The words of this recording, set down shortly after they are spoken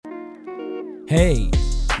Hey,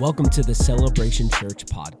 welcome to the Celebration Church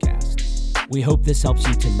podcast. We hope this helps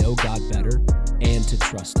you to know God better and to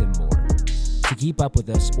trust Him more. To keep up with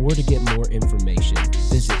us or to get more information,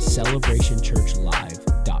 visit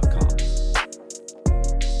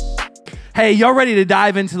celebrationchurchlive.com. Hey, y'all ready to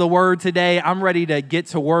dive into the Word today? I'm ready to get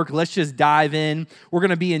to work. Let's just dive in. We're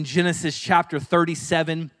going to be in Genesis chapter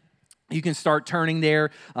 37. You can start turning there.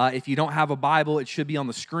 If you don't have a Bible, it should be on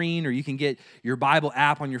the screen, or you can get your Bible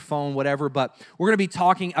app on your phone, whatever. But we're going to be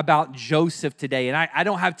talking about Joseph today. And I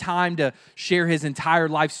don't have time to share his entire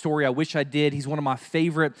life story. I wish I did. He's one of my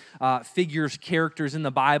favorite characters in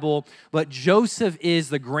the Bible. But Joseph is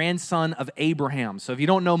the grandson of Abraham. So if you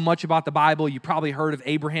don't know much about the Bible, you probably heard of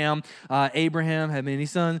Abraham. Abraham had many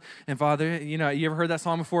sons, and father, you ever heard that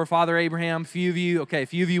song before? Father Abraham, few of you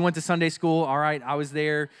went to Sunday school. All right, I was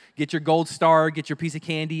there. Get your gold star, get your piece of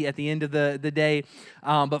candy at the end of the day.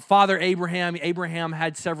 But Father Abraham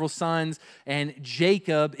had several sons, and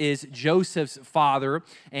Jacob is Joseph's father,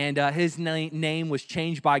 and his name was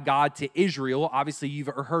changed by God to Israel. Obviously, you've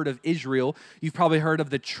heard of Israel. You've probably heard of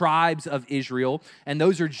the tribes of Israel, and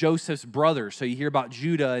those are Joseph's brothers. So you hear about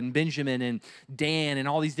Judah and Benjamin and Dan and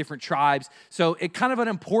all these different tribes. So it kind of an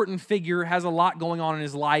important figure, has a lot going on in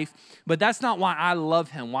his life, but that's not why I love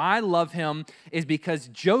him. Why I love him is because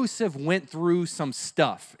Joseph went through some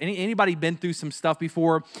stuff. Anybody been through some stuff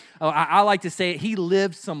before? I like to say he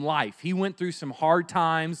lived some life. He went through some hard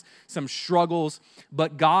times, some struggles,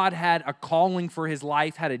 but God had a calling for his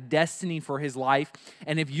life, had a destiny for his life.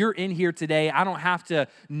 And if you're in here today, I don't have to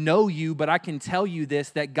know you, but I can tell you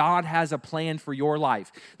this, that God has a plan for your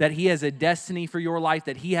life, that he has a destiny for your life,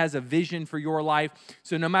 that he has a vision for your life.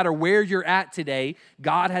 So no matter where you're at today,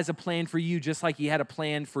 God has a plan for you, just like he had a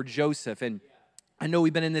plan for Joseph. And I know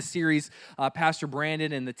we've been in this series, Pastor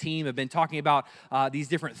Brandon and the team have been talking about these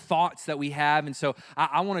different thoughts that we have. And so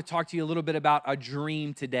I want to talk to you a little bit about a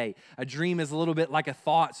dream today. A dream is a little bit like a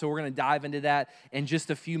thought, so we're going to dive into that in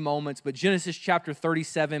just a few moments. But Genesis chapter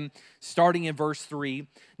 37, starting in verse 3.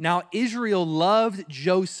 Now Israel loved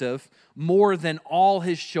Joseph more than all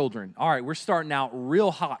his children. All right, we're starting out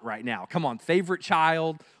real hot right now. Come on, favorite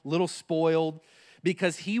child, little spoiled,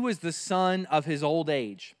 because he was the son of his old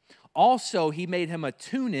age. Also, he made him a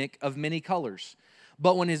tunic of many colors.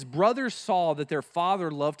 But when his brothers saw that their father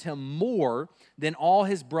loved him more than all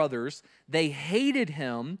his brothers, they hated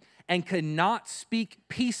him and could not speak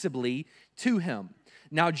peaceably to him.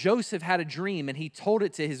 Now Joseph had a dream, and he told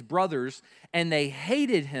it to his brothers, and they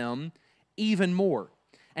hated him even more.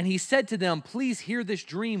 And he said to them, "Please hear this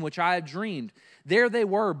dream which I have dreamed. There they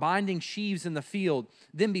were, binding sheaves in the field.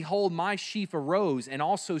 Then behold, my sheaf arose and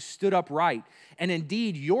also stood upright. And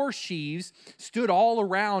indeed, your sheaves stood all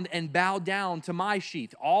around and bowed down to my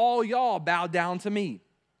sheaf. All y'all bowed down to me."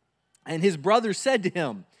 And his brothers said to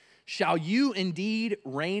him, "Shall you indeed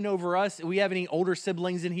reign over us?" Do we have any older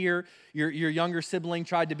siblings in here? Your younger sibling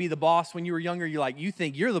tried to be the boss when you were younger. You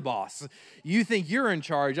think you're the boss. You think you're in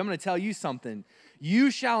charge. I'm going to tell you something.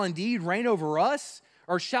 You shall indeed reign over us,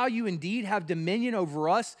 or shall you indeed have dominion over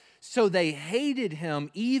us? So they hated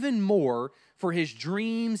him even more for his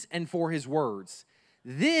dreams and for his words.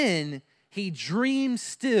 Then he dreamed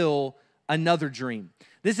still another dream.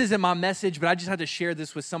 This isn't my message, but I just had to share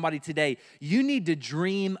this with somebody today. You need to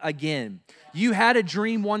dream again. You had a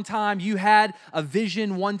dream one time. You had a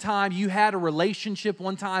vision one time. You had a relationship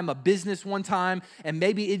one time, a business one time, and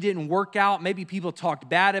maybe it didn't work out. Maybe people talked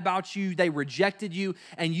bad about you. They rejected you,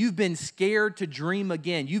 and you've been scared to dream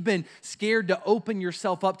again. You've been scared to open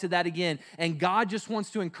yourself up to that again, and God just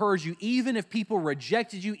wants to encourage you, even if people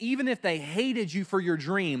rejected you, even if they hated you for your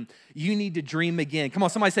dream, you need to dream again. Come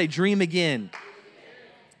on, somebody say dream again.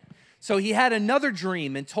 So he had another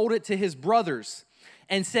dream and told it to his brothers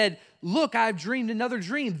and said, "Look, I've dreamed another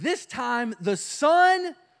dream. This time the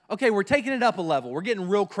sun," okay, we're taking it up a level. We're getting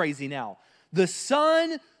real crazy now. "The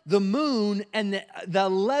sun, the moon, and the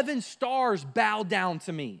 11 stars bowed down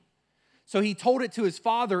to me." So he told it to his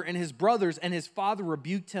father and his brothers, and his father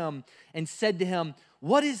rebuked him and said to him,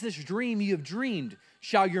 "What is this dream you have dreamed?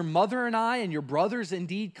 Shall your mother and I and your brothers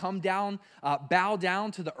indeed come down, bow down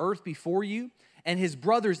to the earth before you?" And his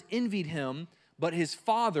brothers envied him, but his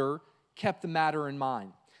father kept the matter in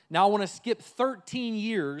mind. Now I want to skip 13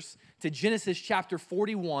 years to Genesis chapter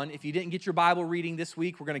 41. If you didn't get your Bible reading this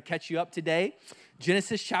week, we're going to catch you up today.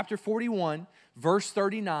 Genesis chapter 41, verse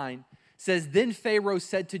 39 says, "Then Pharaoh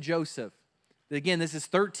said to Joseph," again, this is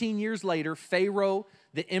 13 years later, Pharaoh,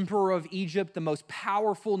 the emperor of Egypt, the most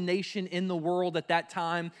powerful nation in the world at that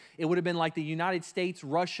time. It would have been like the United States,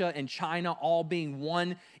 Russia, and China all being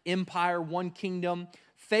one empire, one kingdom.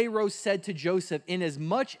 Pharaoh said to Joseph,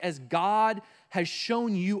 "Inasmuch as God has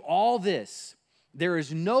shown you all this, There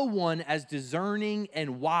is no one as discerning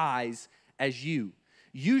and wise as you.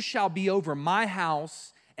 You shall be over my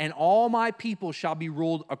house, and all my people shall be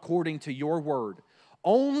ruled according to your word.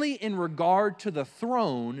 Only in regard to the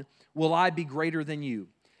throne will I be greater than you."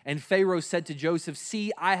 And Pharaoh said to Joseph,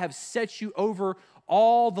 "See, I have set you over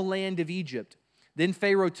all the land of Egypt." Then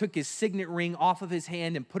Pharaoh took his signet ring off of his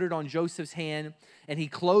hand and put it on Joseph's hand, and he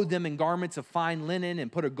clothed them in garments of fine linen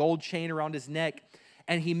and put a gold chain around his neck,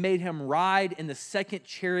 and he made him ride in the second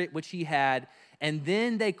chariot which he had. And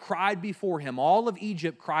then they cried before him, all of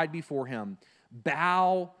Egypt cried before him,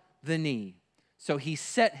 "Bow the knee." So he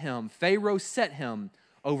set him, Pharaoh set him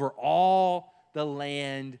over all the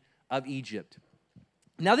land of Egypt.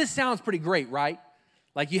 Now this sounds pretty great, right?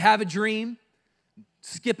 Like you have a dream,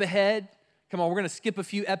 skip ahead. Come on, we're going to skip a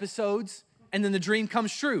few episodes, and then the dream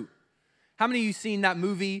comes true. How many of you seen that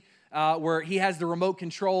movie where he has the remote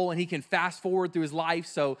control and he can fast forward through his life?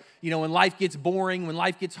 So, when life gets boring, when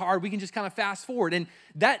life gets hard, we can just kind of fast forward. And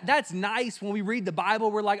that's nice. When we read the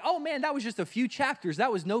Bible, we're like, oh man, that was just a few chapters.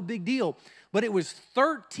 That was no big deal. But it was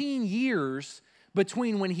 13 years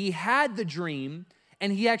between when he had the dream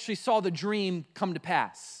and he actually saw the dream come to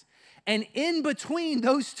pass. And in between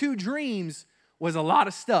those two dreams was a lot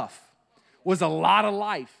of stuff, was a lot of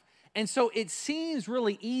life. And so it seems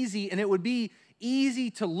really easy, and it would be easy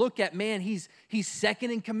to look at, man, he's second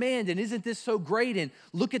in command, and isn't this so great? And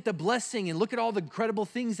look at the blessing, and look at all the incredible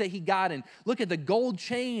things that he got, and look at the gold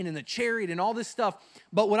chain and the chariot and all this stuff.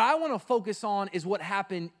 But what I want to focus on is what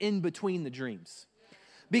happened in between the dreams.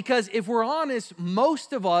 Because if we're honest,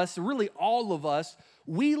 most of us, really all of us,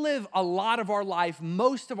 we live a lot of our life,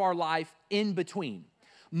 most of our life in between.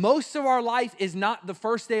 Most of our life is not the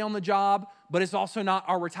first day on the job, but it's also not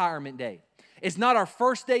our retirement day. It's not our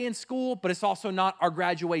first day in school, but it's also not our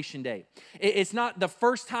graduation day. It's not the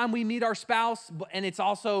first time we meet our spouse, and it's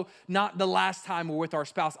also not the last time we're with our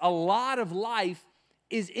spouse. A lot of life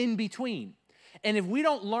is in between. And if we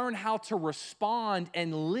don't learn how to respond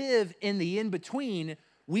and live in the in-between,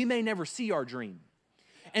 we may never see our dream.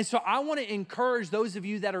 And so I want to encourage those of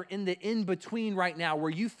you that are in the in-between right now, where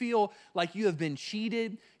you feel like you have been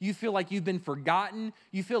cheated, you feel like you've been forgotten,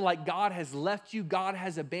 you feel like God has left you, God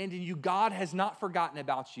has abandoned you, God has not forgotten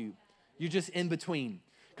about you. You're just in between.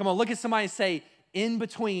 Come on, look at somebody and say, in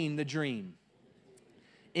between the dream.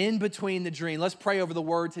 In between the dream. Let's pray over the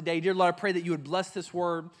word today. Dear Lord, I pray that you would bless this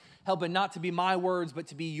word. Help it not to be my words, but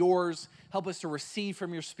to be yours. Help us to receive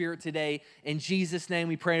from your spirit today. In Jesus' name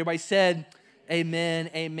we pray. Everybody said,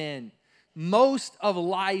 amen, amen. Most of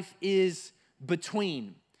life is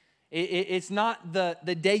between. It's not the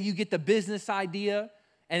day you get the business idea,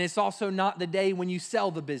 and it's also not the day when you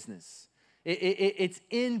sell the business. It's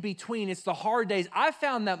in between. It's the hard days. I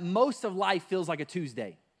found that most of life feels like a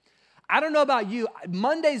Tuesday. I don't know about you.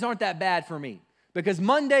 Mondays aren't that bad for me, because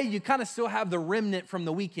Monday you kind of still have the remnant from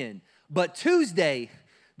the weekend. But Tuesday,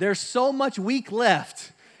 there's so much week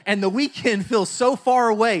left, and the weekend feels so far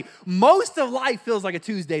away. Most of life feels like a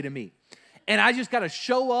Tuesday to me. And I just got to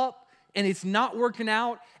show up, and it's not working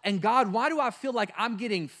out. And God, why do I feel like I'm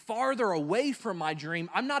getting farther away from my dream?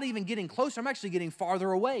 I'm not even getting closer. I'm actually getting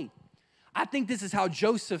farther away. I think this is how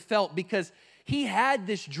Joseph felt, because he had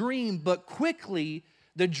this dream, but quickly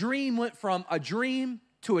the dream went from a dream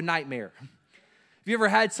to a nightmare. Have you ever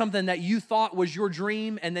had something that you thought was your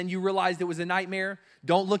dream and then you realized it was a nightmare?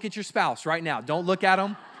 Don't look at your spouse right now. Don't look at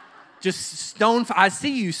them. Just stone. I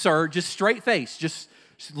see you, sir. Just straight face. Just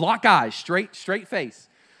lock eyes. Straight face.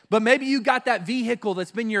 But maybe you got that vehicle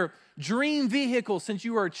that's been your dream vehicle since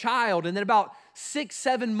you were a child, and then about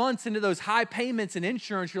 6-7 months into those high payments and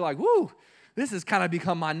insurance, you're like, whoo, this has kind of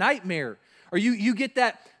become my nightmare. Or you get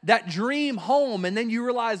that dream home, and then you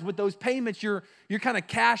realize with those payments, you're kind of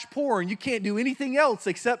cash poor, and you can't do anything else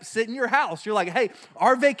except sit in your house. You're like, hey,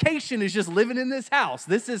 our vacation is just living in this house.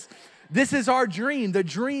 This is our dream. The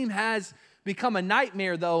dream has become a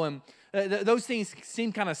nightmare, though, and those things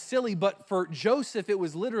seem kind of silly, but for Joseph, it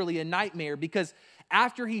was literally a nightmare, because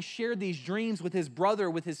after he shared these dreams with his brother,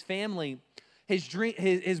 with his family,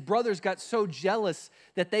 his brothers got so jealous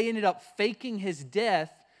that they ended up faking his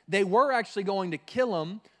death. They were actually going to kill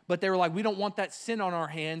him, but they were like, we don't want that sin on our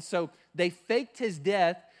hands. So they faked his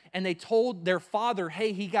death, and they told their father,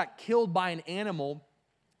 hey, he got killed by an animal.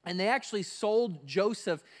 And they actually sold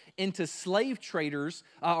Joseph into slave traders,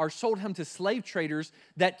 or sold him to slave traders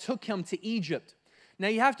that took him to Egypt. Now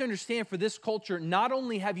you have to understand, for this culture, not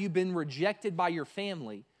only have you been rejected by your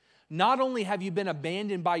family, not only have you been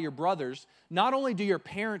abandoned by your brothers, not only do your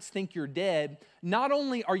parents think you're dead, not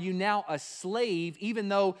only are you now a slave, even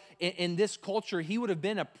though in this culture he would have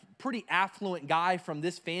been a pretty affluent guy from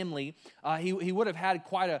this family. He would have had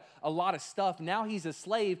quite a lot of stuff. Now he's a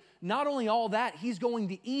slave. Not only all that, he's going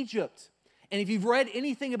to Egypt. And if you've read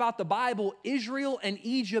anything about the Bible, Israel and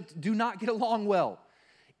Egypt do not get along well.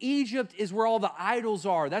 Egypt is where all the idols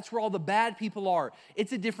are. That's where all the bad people are.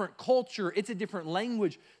 It's a different culture. It's a different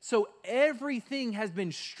language. So everything has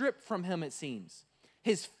been stripped from him, it seems.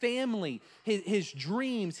 His family, his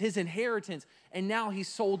dreams, his inheritance, and now he's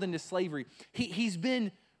sold into slavery. He's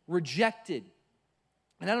been rejected.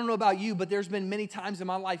 And I don't know about you, but there's been many times in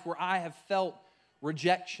my life where I have felt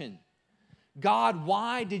rejection. God,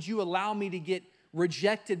 why did you allow me to get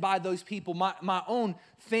rejected by those people, my own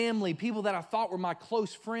family, people that I thought were my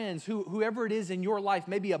close friends, whoever it is in your life,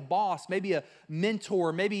 maybe a boss, maybe a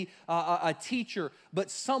mentor, maybe a teacher,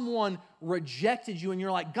 but someone rejected you and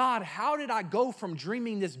you're like, God, how did I go from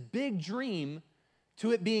dreaming this big dream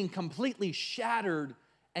to it being completely shattered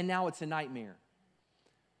and now it's a nightmare?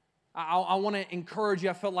 I want to encourage you.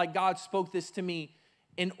 I felt like God spoke this to me.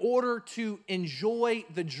 In order to enjoy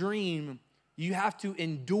the dream, you have to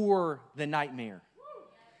endure the nightmare.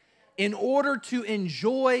 In order to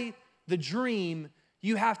enjoy the dream,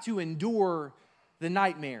 you have to endure the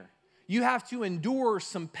nightmare. You have to endure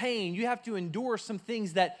some pain. You have to endure some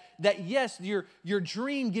things that yes, your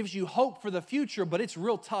dream gives you hope for the future, but it's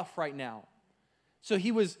real tough right now. So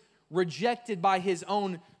he was rejected by his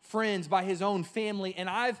own friends, by his own family, and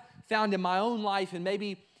I've found in my own life, and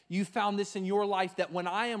maybe you found this in your life, that when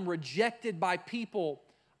I am rejected by people,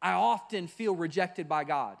 I often feel rejected by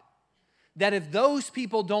God. That if those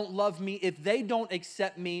people don't love me, if they don't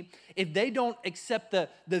accept me, if they don't accept the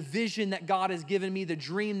vision that God has given me, the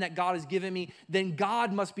dream that God has given me, then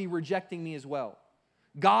God must be rejecting me as well.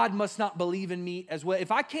 God must not believe in me as well.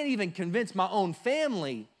 If I can't even convince my own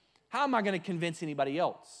family, how am I going to convince anybody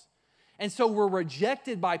else? And so we're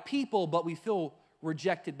rejected by people, but we feel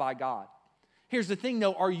rejected by God. Here's the thing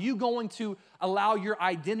though, are you going to allow your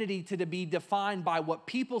identity to be defined by what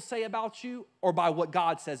people say about you or by what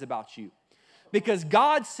God says about you? Because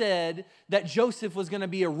God said that Joseph was going to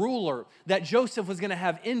be a ruler, that Joseph was going to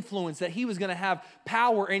have influence, that he was going to have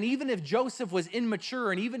power. And even if Joseph was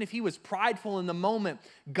immature and even if he was prideful in the moment,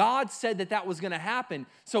 God said that that was going to happen.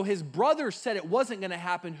 So his brothers said it wasn't going to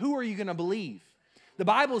happen. Who are you going to believe? The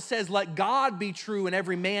Bible says, let God be true and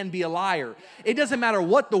every man be a liar. It doesn't matter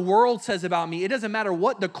what the world says about me. It doesn't matter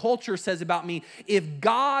what the culture says about me. If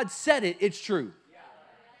God said it, it's true.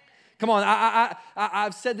 Come on,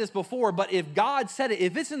 I've said this before, but if God said it,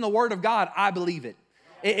 if it's in the Word of God, I believe it.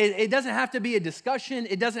 It doesn't have to be a discussion.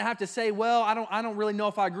 It doesn't have to say, well, I don't really know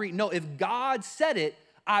if I agree. No, if God said it,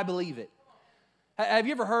 I believe it. Have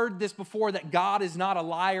you ever heard this before, that God is not a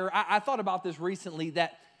liar? I thought about this recently,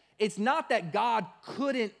 that it's not that God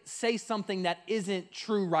couldn't say something that isn't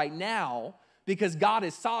true right now, because God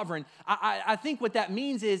is sovereign. I think what that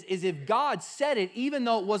means is if God said it, even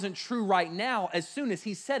though it wasn't true right now, as soon as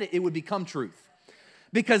he said it, it would become truth.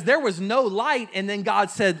 Because there was no light, and then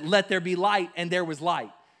God said, let there be light, and there was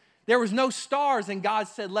light. There was no stars, and God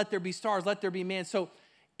said, let there be stars, let there be man. So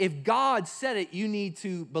if God said it, you need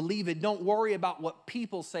to believe it. Don't worry about what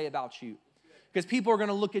people say about you. Because people are going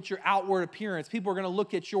to look at your outward appearance. People are going to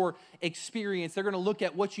look at your experience. They're going to look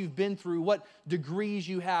at what you've been through, what degrees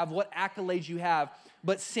you have, what accolades you have.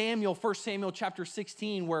 But Samuel, 1 Samuel chapter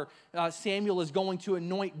 16, where Samuel is going to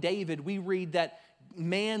anoint David, we read that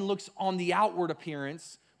man looks on the outward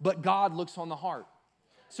appearance, but God looks on the heart.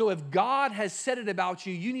 So if God has said it about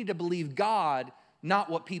you, you need to believe God, not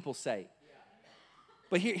what people say.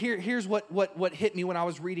 But here's what hit me when I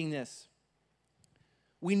was reading this.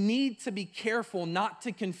 We need to be careful not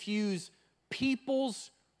to confuse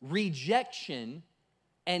people's rejection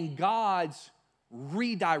and God's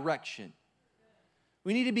redirection.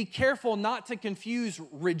 We need to be careful not to confuse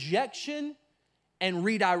rejection and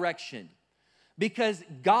redirection, because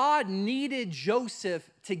God needed Joseph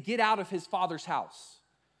to get out of his father's house.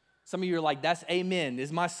 Some of you are like, that's amen.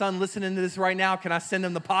 Is my son listening to this right now? Can I send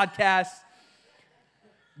him the podcast?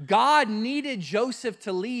 God needed Joseph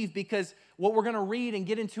to leave, because what we're going to read and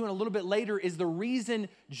get into in a little bit later is the reason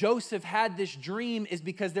Joseph had this dream is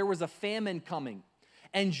because there was a famine coming.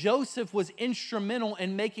 And Joseph was instrumental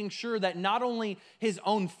in making sure that not only his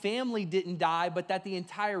own family didn't die, but that the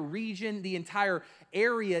entire region, the entire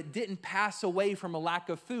area didn't pass away from a lack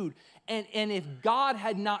of food. And if God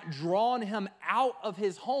had not drawn him out of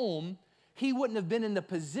his home, he wouldn't have been in the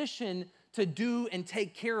position to do and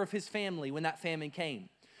take care of his family when that famine came.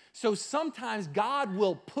 So sometimes God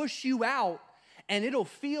will push you out and it'll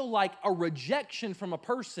feel like a rejection from a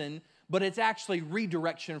person, but it's actually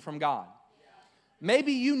redirection from God.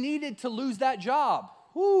 Maybe you needed to lose that job.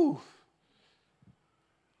 Whew.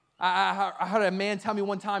 I heard a man tell me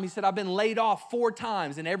one time, he said, I've been laid off 4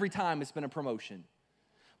 times, and every time it's been a promotion.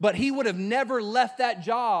 But he would have never left that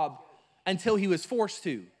job until he was forced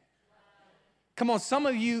to. Come on, some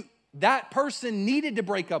of you, that person needed to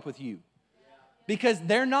break up with you because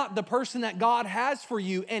they're not the person that God has for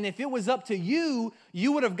you. And if it was up to you,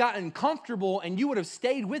 you would have gotten comfortable and you would have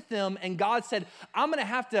stayed with them. And God said, I'm going to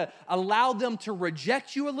have to allow them to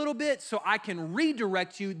reject you a little bit so I can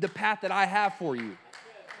redirect you the path that I have for you.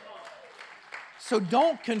 So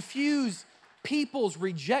don't confuse people's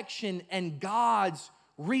rejection and God's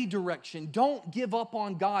redirection. Don't give up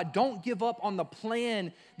on God. Don't give up on the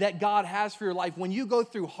plan that God has for your life. When you go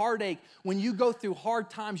through heartache, when you go through hard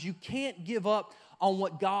times, you can't give up on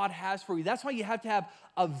what God has for you. That's why you have to have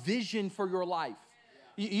a vision for your life.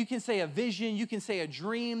 You can say a vision, you can say a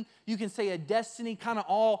dream, you can say a destiny, kind of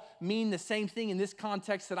all mean the same thing in this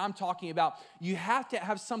context that I'm talking about. You have to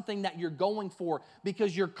have something that you're going for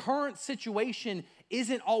because your current situation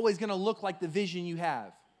isn't always going to look like the vision you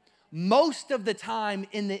have. Most of the time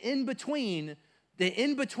in the in-between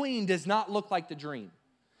does not look like the dream.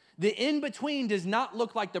 The in-between does not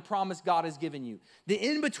look like the promise God has given you. The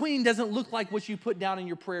in-between doesn't look like what you put down in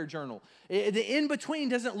your prayer journal. The in-between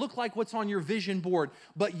doesn't look like what's on your vision board,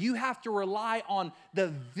 but you have to rely on the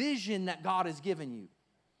vision that God has given you.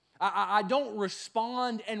 I don't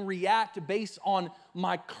respond and react based on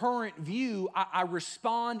my current view. I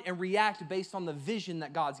respond and react based on the vision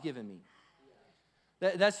that God's given me.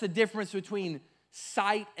 That's the difference between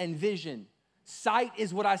sight and vision. Sight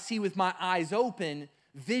is what I see with my eyes open.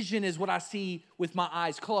 Vision is what I see with my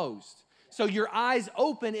eyes closed. So your eyes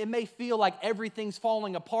open, it may feel like everything's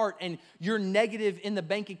falling apart and you're negative in the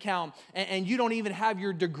bank account and you don't even have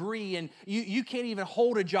your degree and you can't even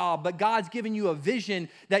hold a job, but God's given you a vision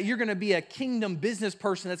that you're going to be a kingdom business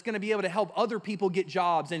person that's going to be able to help other people get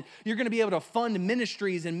jobs and you're going to be able to fund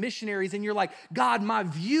ministries and missionaries, and you're like, God, my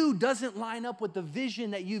view doesn't line up with the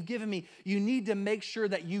vision that you've given me. You need to make sure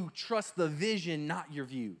that you trust the vision, not your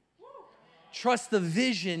view. Trust the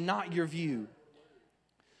vision, not your view.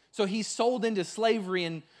 So he's sold into slavery,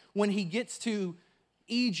 and when he gets to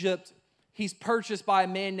Egypt, he's purchased by a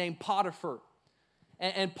man named Potiphar.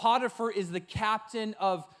 And Potiphar is the captain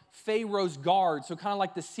of Pharaoh's guard, so kind of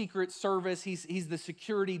like the secret service. He's the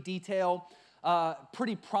security detail.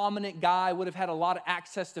 Pretty prominent guy, would have had a lot of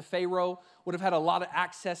access to Pharaoh, would have had a lot of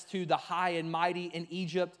access to the high and mighty in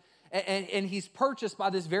Egypt. And he's purchased by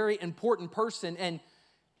this very important person, and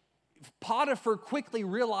Potiphar quickly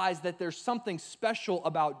realized that there's something special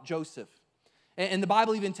about Joseph. And the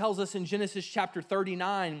Bible even tells us in Genesis chapter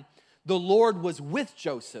 39, the Lord was with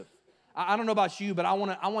Joseph. I don't know about you, but I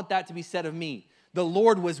want that to be said of me. The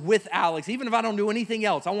Lord was with Alex. Even if I don't do anything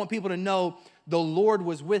else, I want people to know the Lord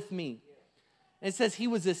was with me. And it says he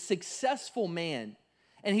was a successful man,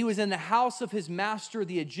 and he was in the house of his master,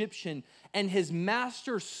 the Egyptian, and his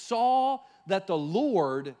master saw that the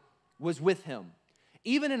Lord was with him.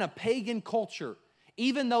 Even in a pagan culture,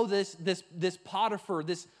 even though this Potiphar,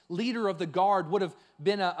 this leader of the guard, would have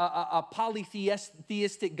been a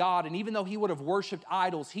polytheistic God, and even though he would have worshiped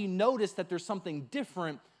idols, he noticed that there's something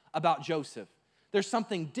different about Joseph. There's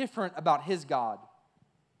something different about his God.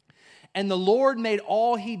 And the Lord made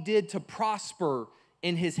all he did to prosper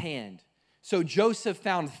in his hand. So Joseph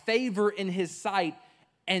found favor in his sight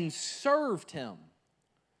and served him.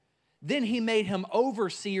 Then he made him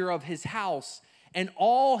overseer of his house, and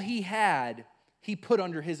all he had, he put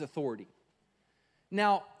under his authority.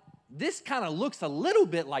 Now, this kind of looks a little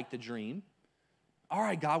bit like the dream. All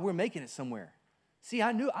right, God, we're making it somewhere. See,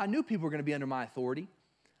 I knew people were going to be under my authority.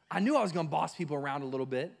 I knew I was going to boss people around a little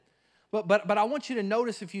bit. But I want you to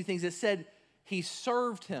notice a few things. It said he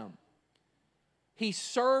served him. He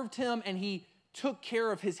served him and he took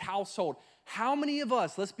care of his household. How many of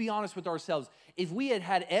us, let's be honest with ourselves, if we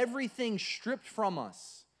had everything stripped from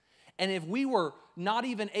us, and if we were not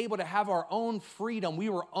even able to have our own freedom, we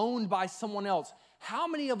were owned by someone else, how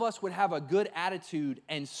many of us would have a good attitude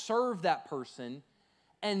and serve that person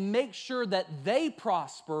and make sure that they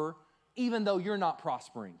prosper even though you're not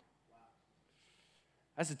prospering?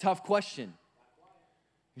 That's a tough question.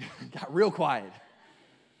 Got real quiet.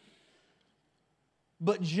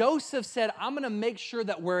 But Joseph said, I'm going to make sure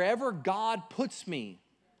that wherever God puts me,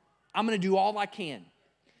 I'm going to do all I can.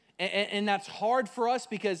 And that's hard for us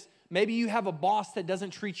because maybe you have a boss that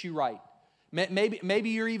doesn't treat you right. Maybe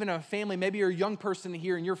you're even a family, maybe you're a young person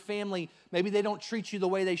here and your family, maybe they don't treat you the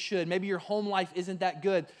way they should. Maybe your home life isn't that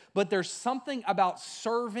good. But there's something about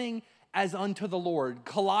serving as unto the Lord.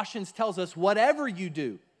 Colossians tells us, whatever you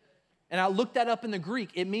do. And I looked that up in the Greek.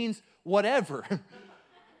 It means whatever.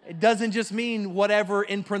 It doesn't just mean whatever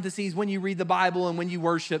in parentheses when you read the Bible and when you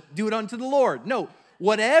worship, do it unto the Lord. No,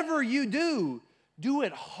 whatever you do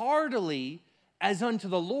it heartily as unto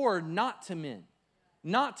the Lord, not to men,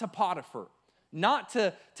 not to Potiphar, not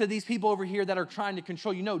to these people over here that are trying to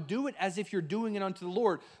control you. No, do it as if you're doing it unto the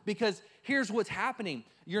Lord. Because here's what's happening.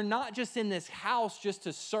 You're not just in this house just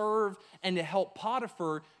to serve and to help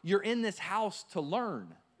Potiphar. You're in this house to learn.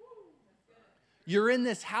 You're in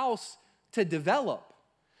this house to develop.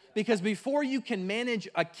 Because before you can manage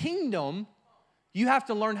a kingdom, you have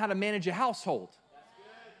to learn how to manage a household.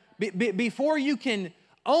 Before you can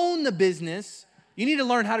own the business, you need to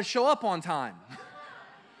learn how to show up on time.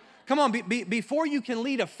 Come on, before you can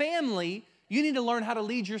lead a family, you need to learn how to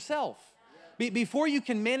lead yourself. Before you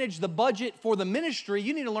can manage the budget for the ministry,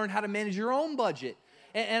 you need to learn how to manage your own budget.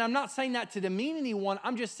 And I'm not saying that to demean anyone.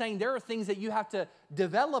 I'm just saying there are things that you have to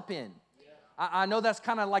develop in. I know that's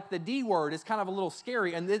kind of like the D word. It's kind of a little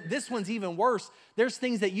scary. And this one's even worse. There's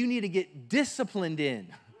things that you need to get disciplined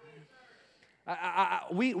in.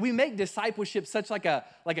 We make discipleship such like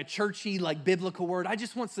a churchy, like biblical word. I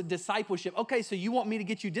just want some discipleship. Okay, so you want me to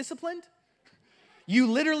get you disciplined?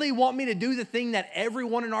 You literally want me to do the thing that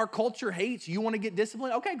everyone in our culture hates? You want to get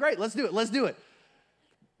disciplined? Okay, great, let's do it.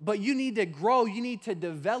 But you need to grow, you need to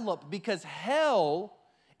develop, because hell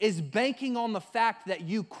is banking on the fact that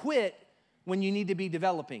you quit when you need to be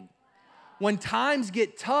developing. When times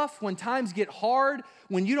get tough, when times get hard,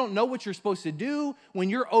 when you don't know what you're supposed to do, when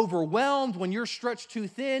you're overwhelmed, when you're stretched too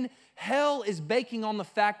thin, hell is banking on the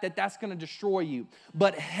fact that that's going to destroy you.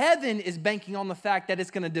 But heaven is banking on the fact that it's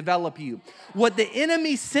going to develop you. What the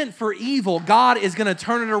enemy sent for evil, God is going to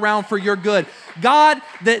turn it around for your good. God,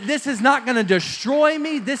 that this is not going to destroy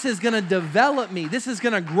me. This is going to develop me. This is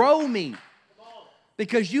going to grow me.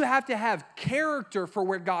 Because you have to have character for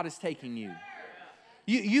where God is taking you.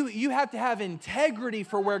 You have to have integrity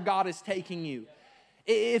for where God is taking you.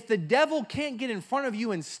 If the devil can't get in front of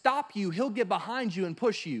you and stop you, he'll get behind you and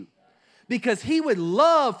push you. Because he would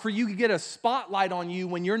love for you to get a spotlight on you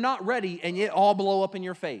when you're not ready and it all blow up in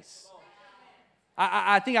your face.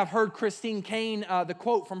 I think I've heard Christine Kane, the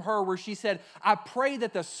quote from her where she said, I pray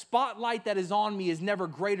that the spotlight that is on me is never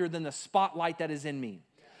greater than the spotlight that is in me.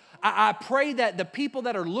 I pray that the people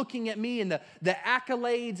that are looking at me and the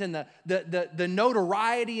accolades and the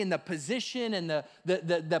notoriety and the position and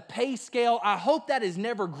the pay scale, I hope that is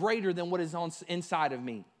never greater than what is on inside of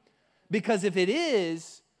me. Because if it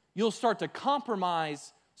is, you'll start to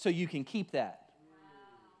compromise so you can keep that.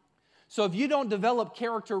 So if you don't develop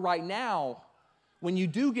character right now, when you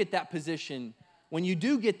do get that position, when you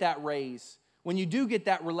do get that raise, when you do get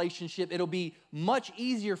that relationship, it'll be much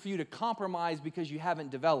easier for you to compromise because you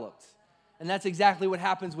haven't developed. And that's exactly what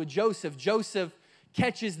happens with Joseph. Joseph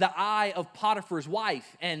catches the eye of Potiphar's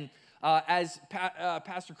wife. And as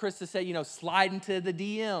Pastor Krista said, slide into the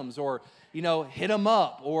DMs or, hit them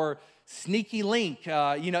up or sneaky link.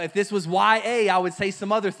 If this was YA, I would say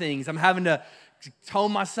some other things. I'm having to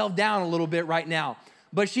tone myself down a little bit right now.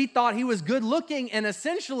 But she thought he was good looking, and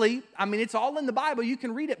essentially, it's all in the Bible. You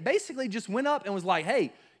can read it. Basically just went up and was like,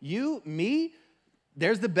 hey, you, me,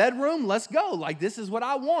 there's the bedroom. Let's go. Like, this is what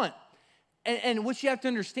I want. And what you have to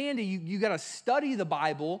understand, you got to study the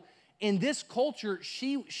Bible. In this culture,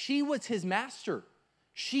 she was his master.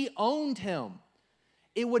 She owned him.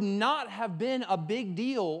 It would not have been a big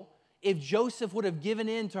deal if Joseph would have given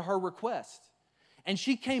in to her request. And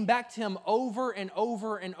she came back to him over and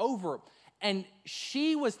over and over. And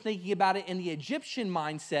she was thinking about it in the Egyptian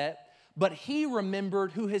mindset, but he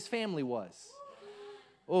remembered who his family was.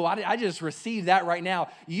 Oh, I just received that right now.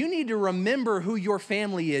 You need to remember who your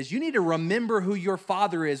family is. You need to remember who your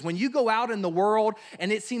father is. When you go out in the world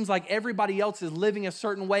and it seems like everybody else is living a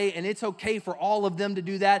certain way and it's okay for all of them to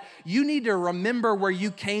do that, you need to remember where you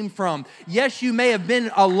came from. Yes, you may have been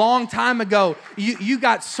a long time ago. You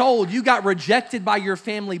got sold. You got rejected by your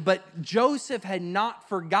family, but Joseph had not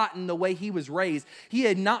forgotten the way he was raised. He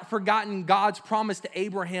had not forgotten God's promise to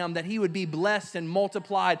Abraham that he would be blessed and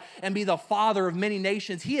multiplied and be the father of many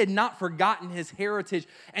nations. He had not forgotten his heritage.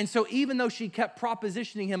 And so even though she kept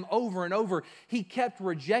propositioning him over and over, he kept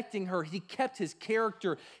rejecting her. He kept his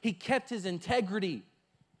character. He kept his integrity.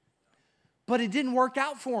 But it didn't work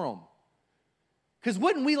out for him. Because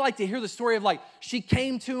wouldn't we like to hear the story of like, she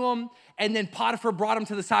came to him and then Potiphar brought him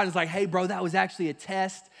to the side and was like, hey bro, that was actually a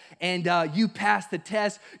test and you passed the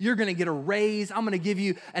test. You're going to get a raise. I'm going to give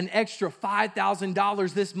you an extra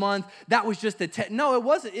 $5,000 this month. That was just a test. No, it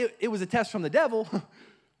wasn't. It was a test from the devil.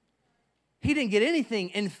 He didn't get anything.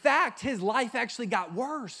 In fact, his life actually got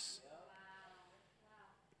worse.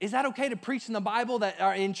 Is that okay to preach in the Bible that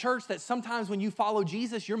are in church that sometimes when you follow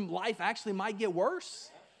Jesus, your life actually might get worse?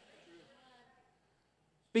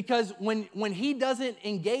 Because when he doesn't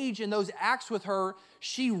engage in those acts with her,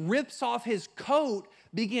 she rips off his coat,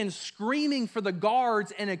 begins screaming for the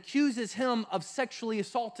guards, and accuses him of sexually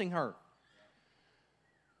assaulting her.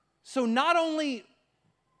 So not only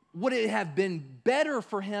would it have been better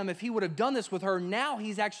for him if he would have done this with her, now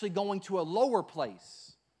he's actually going to a lower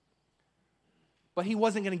place. But he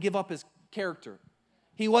wasn't going to give up his character.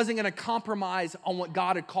 He wasn't going to compromise on what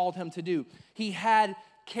God had called him to do. He had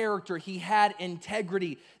character. He had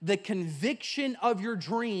integrity. The conviction of your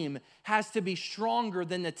dream has to be stronger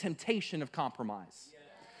than the temptation of compromise.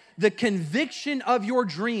 The conviction of your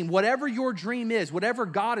dream, whatever your dream is, whatever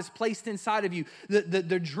God has placed inside of you,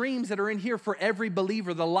 the dreams that are in here for every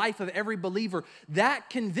believer, the life of every believer, that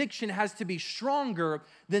conviction has to be stronger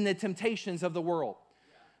than the temptations of the world.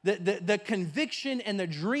 The conviction and the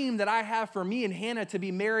dream that I have for me and Hannah to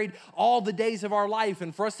be married all the days of our life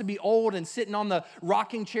and for us to be old and sitting on the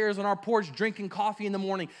rocking chairs on our porch drinking coffee in the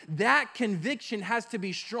morning, that conviction has to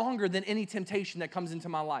be stronger than any temptation that comes into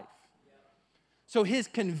my life. So his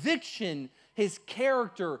conviction, his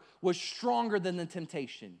character was stronger than the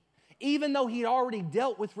temptation. Even though he'd already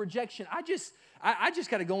dealt with rejection, I just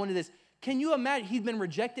got to go into this. Can you imagine? He'd been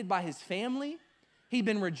rejected by his family. He'd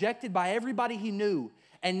been rejected by everybody he knew.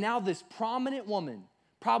 And now this prominent woman,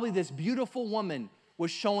 probably this beautiful woman,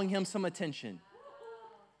 was showing him some attention.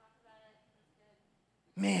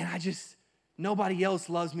 Man, nobody else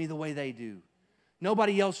loves me the way they do.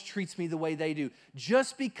 Nobody else treats me the way they do.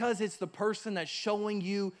 Just because it's the person that's showing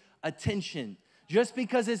you attention, just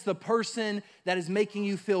because it's the person that is making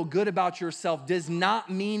you feel good about yourself, does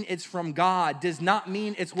not mean it's from God, does not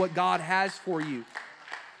mean it's what God has for you.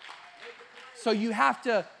 So you have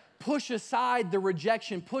to push aside the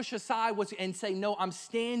rejection, push aside and say, no, I'm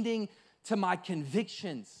standing to my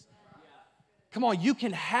convictions. Come on, you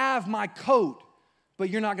can have my coat,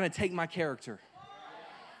 but you're not going to take my character.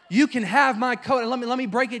 You can have my coat, and let me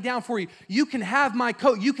break it down for you. You can have my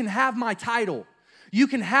coat, you can have my title, you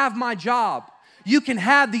can have my job, you can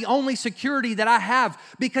have the only security that I have,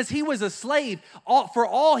 because he was a slave. For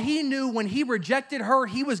all he knew, when he rejected her,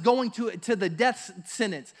 he was going to the death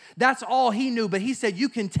sentence. That's all he knew, but he said, you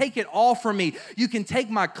can take it all from me. You can take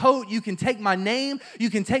my coat, you can take my name, you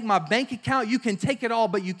can take my bank account, you can take it all,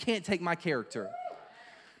 but you can't take my character.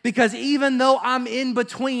 Because even though I'm in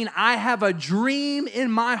between, I have a dream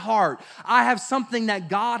in my heart. I have something that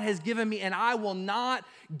God has given me, and I will not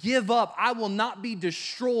give up. I will not be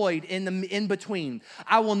destroyed in between.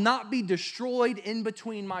 I will not be destroyed in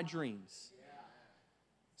between my dreams.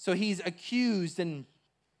 So he's accused, and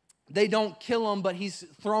they don't kill him, but he's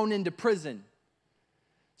thrown into prison.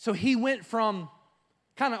 So he went from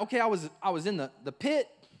kind of, okay, I was in the pit,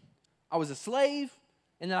 I was a slave,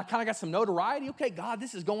 and then I kind of got some notoriety. Okay, God,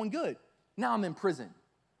 this is going good. Now I'm in prison.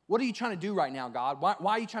 What are you trying to do right now, God? Why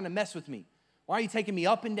are you trying to mess with me? Why are you taking me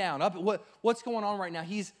up and down? What's going on right now?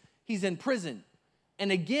 He's in prison.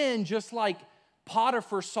 And again, just like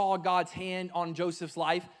Potiphar saw God's hand on Joseph's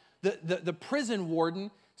life, the prison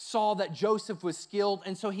warden saw that Joseph was skilled,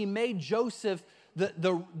 and so he made Joseph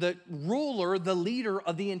the ruler, the leader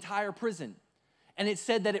of the entire prison. And it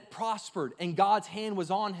said that it prospered, and God's hand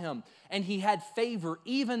was on him, and he had favor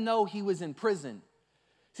even though he was in prison.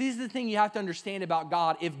 See, this is the thing you have to understand about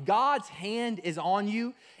God. If God's hand is on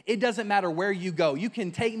you, it doesn't matter where you go. You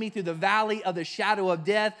can take me through the valley of the shadow of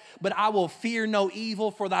death, but I will fear no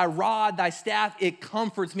evil, for thy rod, thy staff, it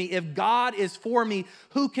comforts me. If God is for me,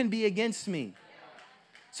 who can be against me?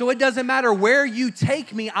 So it doesn't matter where you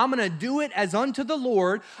take me, I'm going to do it as unto the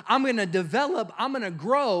Lord. I'm going to develop, I'm going to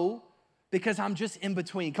grow, because I'm just in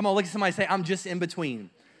between. Come on, look at somebody say, I'm just in between.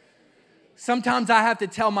 Sometimes I have to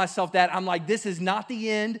tell myself that. I'm like, this is not the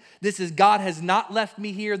end. God has not left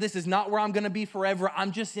me here. This is not where I'm going to be forever.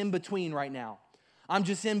 I'm just in between right now. I'm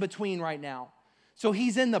just in between right now. So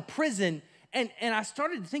he's in the prison, and I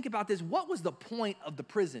started to think about this. What was the point of the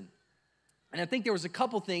prison? And I think there was a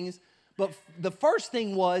couple things, but the first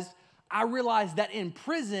thing was I realized that in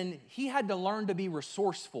prison, he had to learn to be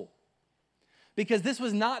resourceful. Because this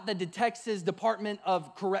was not the Texas Department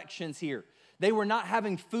of Corrections here. They were not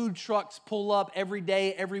having food trucks pull up every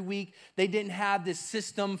day, every week. They didn't have this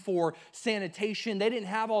system for sanitation. They didn't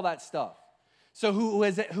have all that stuff. So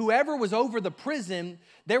whoever was over the prison,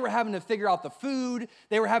 they were having to figure out the food.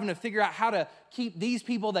 They were having to figure out how to keep these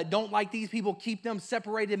people that don't like these people, keep them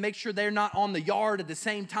separated, make sure they're not on the yard at the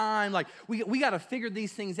same time. Like, we got to figure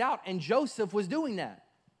these things out. And Joseph was doing that.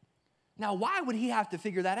 Now, why would he have to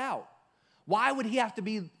figure that out? Why would he have to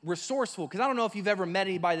be resourceful? Because I don't know if you've ever met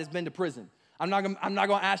anybody that's been to prison. I'm not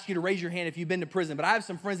gonna ask you to raise your hand if you've been to prison, but I have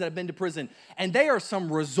some friends that have been to prison, and they are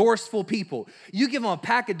some resourceful people. You give them a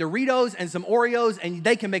pack of Doritos and some Oreos, and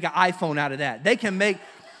they can make an iPhone out of that. They can make,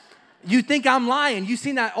 you think I'm lying. You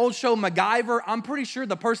seen that old show MacGyver? I'm pretty sure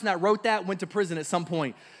the person that wrote that went to prison at some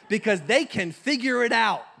point because they can figure it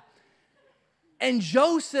out. And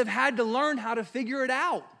Joseph had to learn how to figure it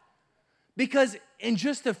out because in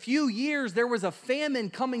just a few years, there was a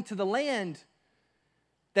famine coming to the land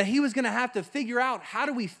that he was going to have to figure out, how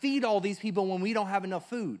do we feed all these people when we don't have enough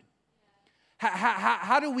food?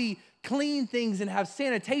 How do we clean things and have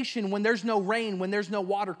sanitation when there's no rain, when there's no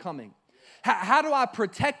water coming? How do I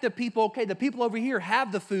protect the people? Okay, the people over here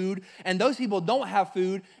have the food, and those people don't have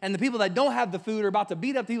food, and the people that don't have the food are about to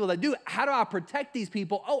beat up the people that do. How do I protect these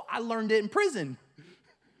people? Oh, I learned it in prison.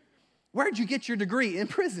 Where'd you get your degree? In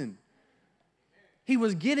prison. He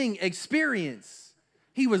was getting experience.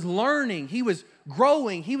 He was learning. He was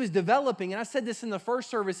growing, he was developing. And I said this in the first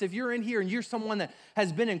service, if you're in here and you're someone that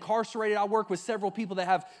has been incarcerated, I work with several people that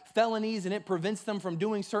have felonies and it prevents them from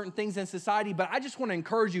doing certain things in society. But I just want to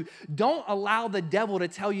encourage you, don't allow the devil to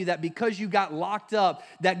tell you that because you got locked up,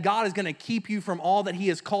 that God is going to keep you from all that he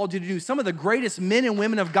has called you to do. Some of the greatest men and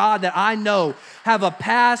women of God that I know have a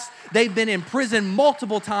past. They've been in prison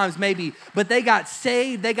multiple times maybe, but they got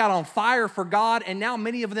saved, they got on fire for God, and now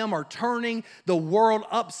many of them are turning the world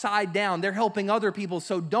upside down. They're helping other people.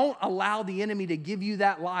 So don't allow the enemy to give you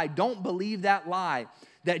that lie. Don't believe that lie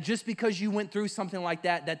that just because you went through something like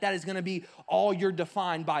that, that is going to be all you're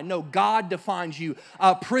defined by. No, God defines you.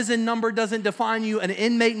 A prison number doesn't define you. An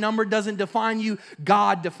inmate number doesn't define you.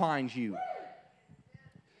 God defines you.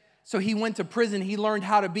 So he went to prison. He learned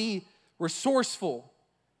how to be resourceful.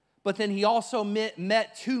 But then he also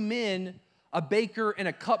met two men, a baker and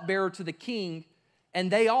a cupbearer to the king, and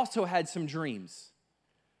they also had some dreams.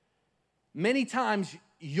 Many times,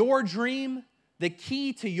 your dream, the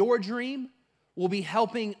key to your dream, will be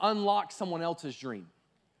helping unlock someone else's dream.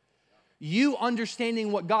 You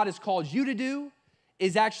understanding what God has called you to do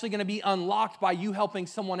is actually going to be unlocked by you helping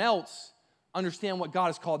someone else understand what God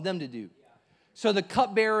has called them to do. So the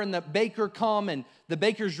cupbearer and the baker come, and the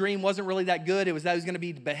baker's dream wasn't really that good. It was that he was going to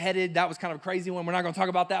be beheaded. That was kind of a crazy one. We're not going to talk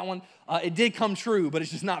about that one. It did come true, but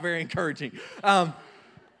it's just not very encouraging.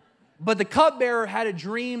 But the cupbearer had a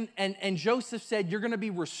dream, and Joseph said, you're going to be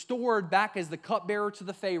restored back as the cupbearer to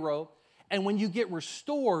the Pharaoh. And when you get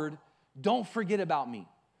restored, don't forget about me.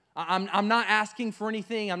 I'm not asking for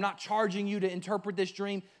anything. I'm not charging you to interpret this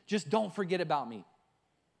dream. Just don't forget about me.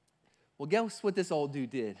 Well, guess what this old dude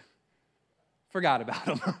did? Forgot about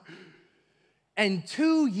him. And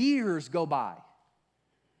 2 years go by.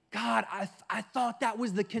 God, I thought that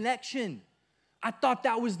was the connection. I thought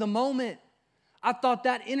that was the moment. I thought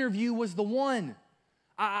that interview was the one.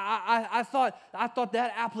 I thought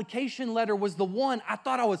that application letter was the one. I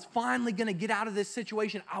thought I was finally going to get out of this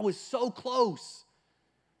situation. I was so close.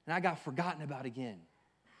 And I got forgotten about again.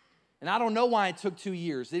 And I don't know why it took 2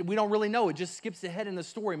 years. We don't really know. It just skips ahead in the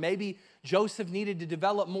story. Maybe Joseph needed to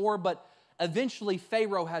develop more, but eventually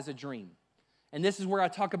Pharaoh has a dream. And this is where I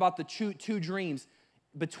talk about the two dreams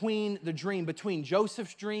between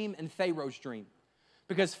Joseph's dream and Pharaoh's dream.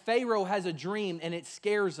 Because Pharaoh has a dream and it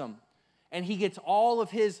scares him. And he gets all of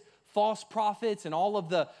his false prophets and all of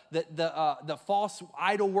the false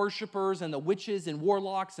idol worshipers and the witches and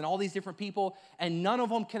warlocks and all these different people, and none of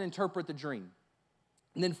them can interpret the dream.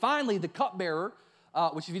 And then finally, the cupbearer,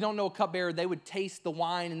 which if you don't know a cupbearer, they would taste the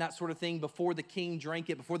wine and that sort of thing before the king drank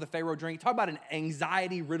it, before the Pharaoh drank it. Talk about an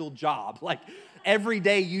anxiety-riddled job. Like every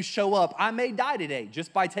day you show up, I may die today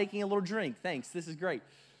just by taking a little drink. Thanks, this is great.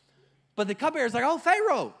 But the cupbearer's like, oh,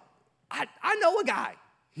 Pharaoh, I know a guy.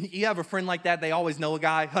 You have a friend like that, they always know a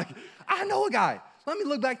guy. Like, I know a guy. Let me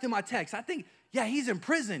look back through my text. I think, yeah, he's in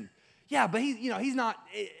prison. Yeah, but he's not,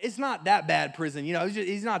 it's not that bad prison.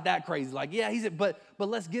 He's not that crazy. Like, yeah, but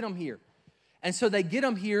let's get him here. And so they get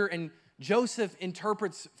him here, and Joseph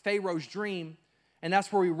interprets Pharaoh's dream. And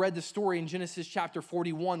that's where we read the story in Genesis chapter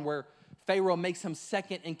 41, where Pharaoh makes him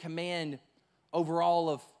second in command over all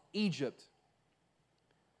of Egypt.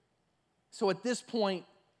 So at this point,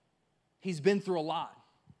 he's been through a lot.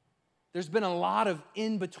 There's been a lot of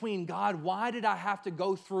in-between. God, why did I have to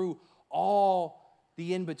go through all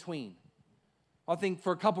the in-between? I think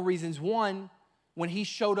for a couple reasons. One, when he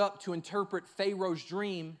showed up to interpret Pharaoh's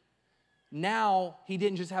dream, now he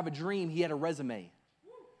didn't just have a dream, he had a resume.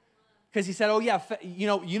 Because he said, oh yeah, you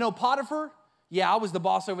know Potiphar? Yeah, I was the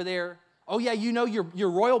boss over there. Oh yeah, your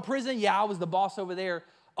royal prison? Yeah, I was the boss over there.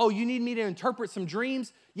 Oh, you need me to interpret some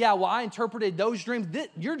dreams? Yeah, well, I interpreted those dreams.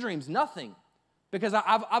 Your dream's nothing, because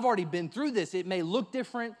I've already been through this. It may look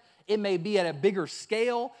different. It may be at a bigger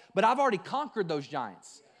scale, but I've already conquered those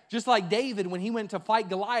giants. Just like David, when he went to fight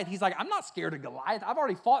Goliath, he's like, I'm not scared of Goliath. I've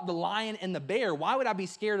already fought the lion and the bear. Why would I be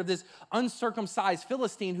scared of this uncircumcised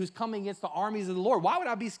Philistine who's coming against the armies of the Lord? Why would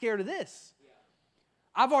I be scared of this?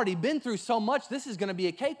 I've already been through so much. This is going to be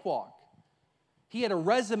a cakewalk. He had a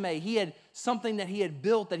resume. He had something that he had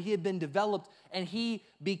built, that he had been developed, and he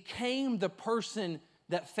became the person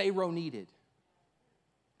that Pharaoh needed.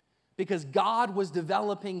 Because God was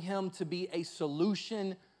developing him to be a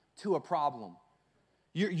solution to a problem.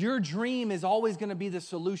 Your dream is always going to be the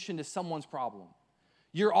solution to someone's problem.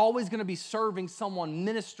 You're always going to be serving someone,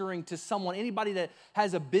 ministering to someone. Anybody that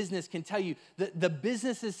has a business can tell you that the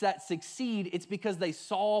businesses that succeed, it's because they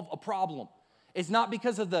solve a problem. It's not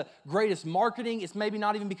because of the greatest marketing. It's maybe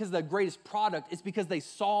not even because of the greatest product. It's because they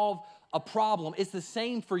solve a problem. It's the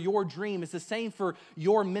same for your dream. It's the same for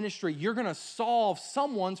your ministry. You're going to solve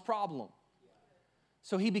someone's problem.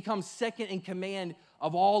 So he becomes second in command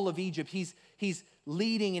of all of Egypt. He's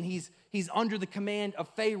leading, and he's under the command of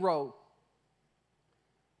Pharaoh.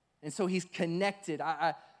 And so he's connected.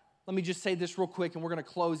 Let me just say this real quick, and we're going to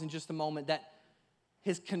close in just a moment, that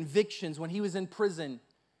his convictions, when he was in prison,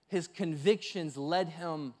 his convictions led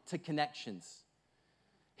him to connections.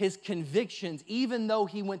 His convictions, even though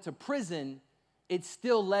he went to prison, it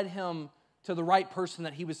still led him to the right person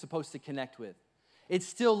that he was supposed to connect with. It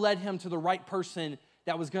still led him to the right person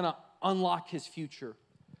that was going to unlock his future.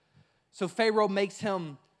 So Pharaoh makes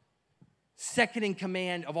him second in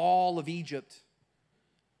command of all of Egypt.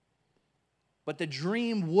 But the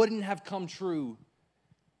dream wouldn't have come true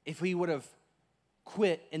if he would have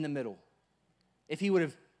quit in the middle, if he would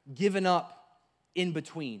have given up in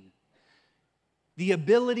between. The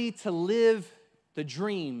ability to live the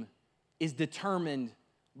dream is determined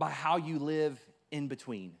by how you live in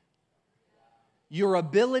between. Your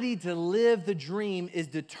ability to live the dream is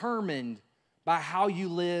determined by how you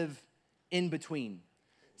live in between.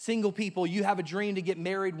 Single people, you have a dream to get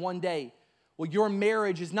married one day. Well, your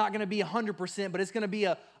marriage is not going to be 100%, but it's going to be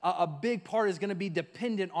a big part is going to be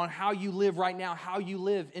dependent on how you live right now, how you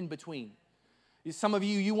live in between. Some of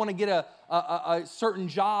you want to get a certain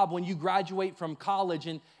job when you graduate from college,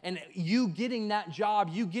 and you getting that job,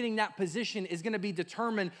 you getting that position is going to be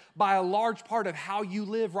determined by a large part of how you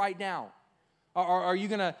live right now. Are you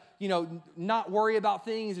going to, not worry about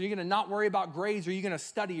things? Are you going to not worry about grades? Are you going to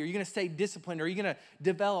study? Are you going to stay disciplined? Are you going to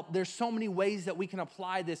develop? There's so many ways that we can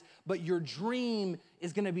apply this, but your dream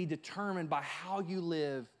is going to be determined by how you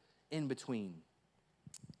live in between.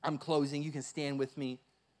 I'm closing. You can stand with me.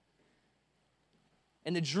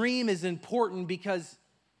 And the dream is important because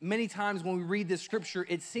many times when we read this scripture,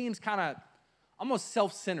 it seems kind of almost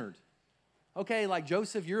self-centered. Okay, like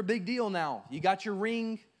Joseph, you're a big deal now. You got your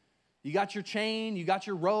ring. You got your chain, you got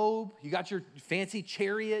your robe, you got your fancy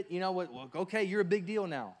chariot, okay, you're a big deal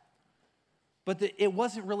now. But it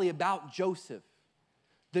wasn't really about Joseph.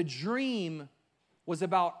 The dream was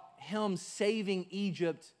about him saving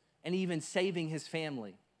Egypt and even saving his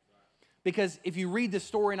family. Because if you read the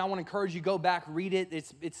story, and I want to encourage you, go back, read it.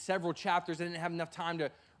 It's several chapters. I didn't have enough time to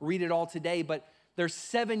read it all today, but there's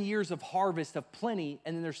 7 years of harvest of plenty,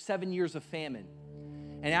 and then there's 7 years of famine.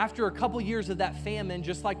 And after a couple years of that famine,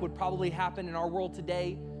 just like would probably happen in our world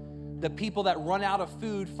today, the people that run out of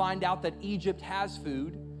food find out that Egypt has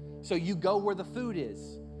food. So you go where the food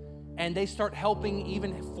is. And they start helping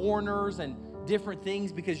even foreigners and different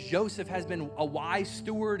things because Joseph has been a wise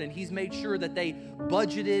steward, and he's made sure that they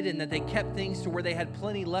budgeted and that they kept things to where they had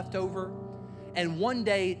plenty left over. And one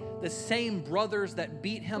day, the same brothers that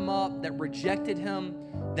beat him up, that rejected him,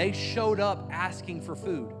 they showed up asking for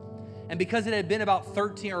food. And because it had been about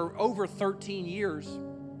 13 or over 13 years,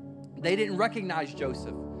 they didn't recognize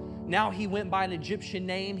Joseph. Now he went by an Egyptian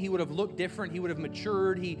name. He would have looked different. He would have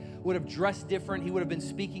matured. He would have dressed different. He would have been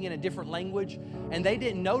speaking in a different language. And they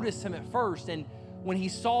didn't notice him at first. And when he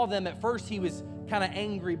saw them at first, he was kind of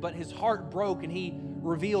angry, but his heart broke, and he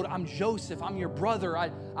revealed, I'm Joseph. I'm your brother.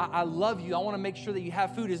 I love you. I want to make sure that you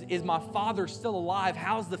have food. Is my father still alive?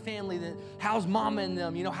 How's the family? How's mama and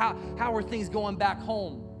them? How are things going back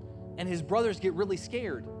home? And his brothers get really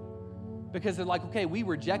scared because they're like, okay, we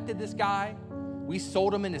rejected this guy. We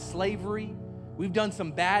sold him into slavery. We've done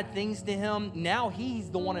some bad things to him. Now he's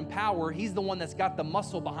the one in power. He's the one that's got the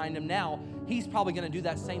muscle behind him now. He's probably going to do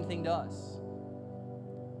that same thing to us.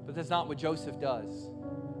 But that's not what Joseph does,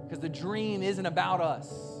 because the dream isn't about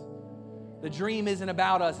us. The dream isn't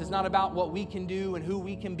about us. It's not about what we can do and who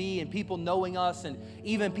we can be and people knowing us and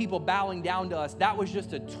even people bowing down to us. That was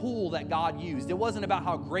just a tool that God used. It wasn't about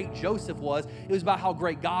how great Joseph was. It was about how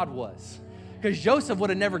great God was. Because Joseph would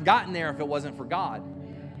have never gotten there if it wasn't for God.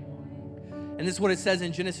 And this is what it says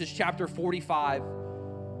in Genesis chapter 45.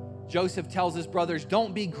 Joseph tells his brothers,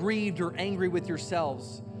 don't be grieved or angry with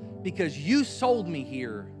yourselves because you sold me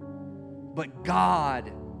here, but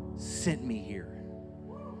God sent me here.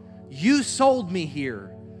 You sold me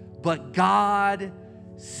here, but God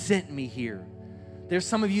sent me here. There's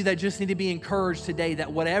some of you that just need to be encouraged today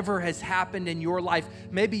that whatever has happened in your life,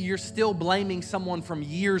 maybe you're still blaming someone from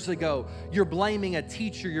years ago. You're blaming a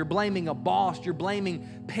teacher, you're blaming a boss, you're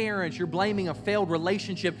blaming parents, you're blaming a failed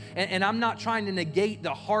relationship. And I'm not trying to negate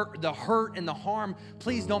the hurt and the harm.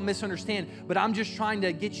 Please don't misunderstand. But I'm just trying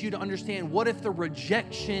to get you to understand, what if the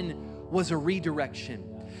rejection was a redirection?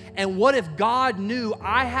 And what if God knew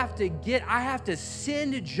I have to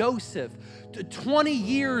send Joseph 20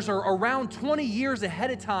 years or around 20 years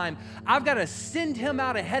ahead of time. I've got to send him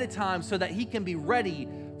out ahead of time so that he can be ready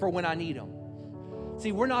for when I need him.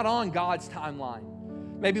 See, we're not on God's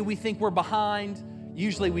timeline. Maybe we think we're behind.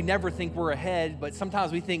 Usually we never think we're ahead, but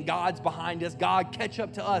sometimes we think God's behind us. God, catch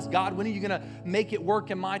up to us. God, when are you going to make it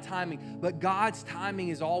work in my timing? But God's timing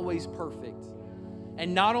is always perfect.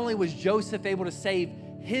 And not only was Joseph able to save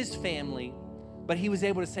his family, but he was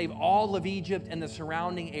able to save all of Egypt and the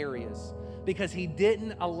surrounding areas, because he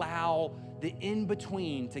didn't allow the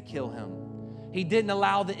in-between to kill him. He didn't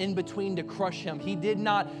allow the in-between to crush him. He did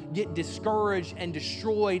not get discouraged and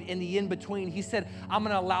destroyed in the in-between. He said, I'm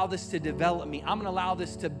going to allow this to develop me. I'm going to allow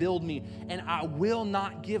this to build me, and I will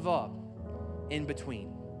not give up in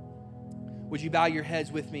between. Would you bow your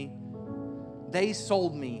heads with me? They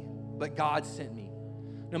sold me, but God sent me.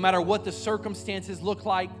 No matter what the circumstances look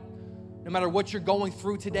like, no matter what you're going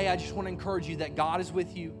through today, I just want to encourage you that God is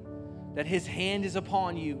with you, that his hand is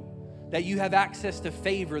upon you, that you have access to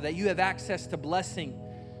favor, that you have access to blessing.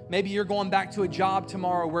 Maybe you're going back to a job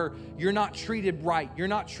tomorrow where you're not treated right, you're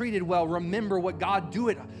not treated well. Remember what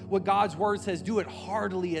God's word says, do it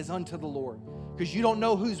heartily as unto the Lord, because you don't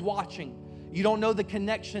know who's watching. You don't know the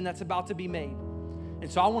connection that's about to be made.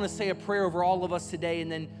 And so I want to say a prayer over all of us today,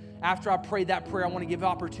 and then after I pray that prayer, I want to give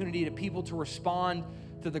opportunity to people to respond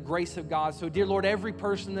to the grace of God. So dear Lord, every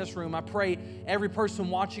person in this room, I pray every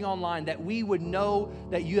person watching online, that we would know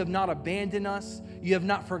that you have not abandoned us. You have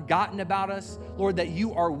not forgotten about us. Lord, that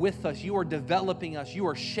you are with us. You are developing us. You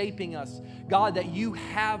are shaping us. God, that you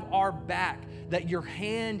have our back, that your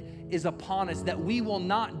hand is upon us, that we will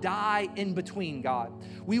not die in between, God.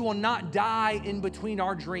 We will not die in between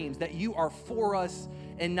our dreams, that you are for us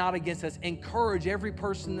and not against us. Encourage every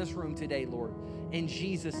person in this room today, Lord, in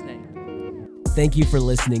Jesus' name. Thank you for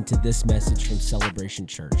listening to this message from Celebration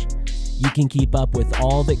Church. You can keep up with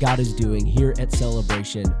all that God is doing here at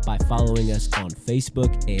Celebration by following us on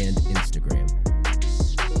Facebook and Instagram.